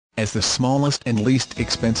As the smallest and least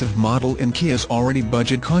expensive model in Kia's already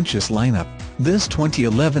budget-conscious lineup, this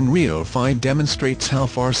 2011 Rio 5 demonstrates how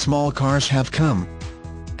far small cars have come.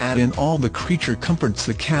 Add in all the creature comforts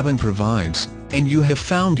the cabin provides, and you have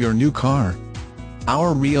found your new car.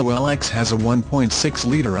 Our Rio LX has a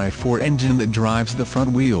 1.6-litre i4 engine that drives the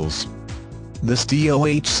front wheels. This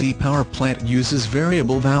DOHC power plant uses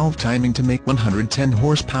variable valve timing to make 110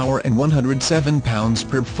 horsepower and 107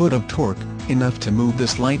 pounds-per-foot of torque, enough to move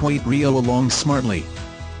this lightweight Rio along smartly.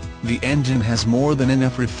 The engine has more than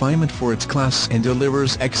enough refinement for its class and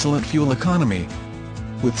delivers excellent fuel economy.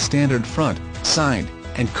 With standard front, side,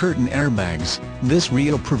 and curtain airbags, this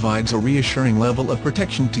Rio provides a reassuring level of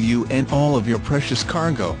protection to you and all of your precious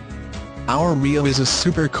cargo. Our Rio is a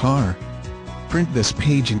supercar. Print this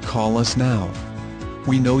page and call us now.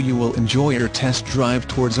 We know you will enjoy your test drive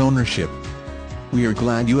towards ownership. We are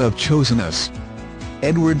glad you have chosen us.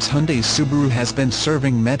 Edwards Hyundai Subaru has been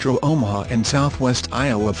serving Metro Omaha and Southwest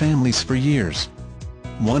Iowa families for years.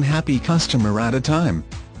 One happy customer at a time.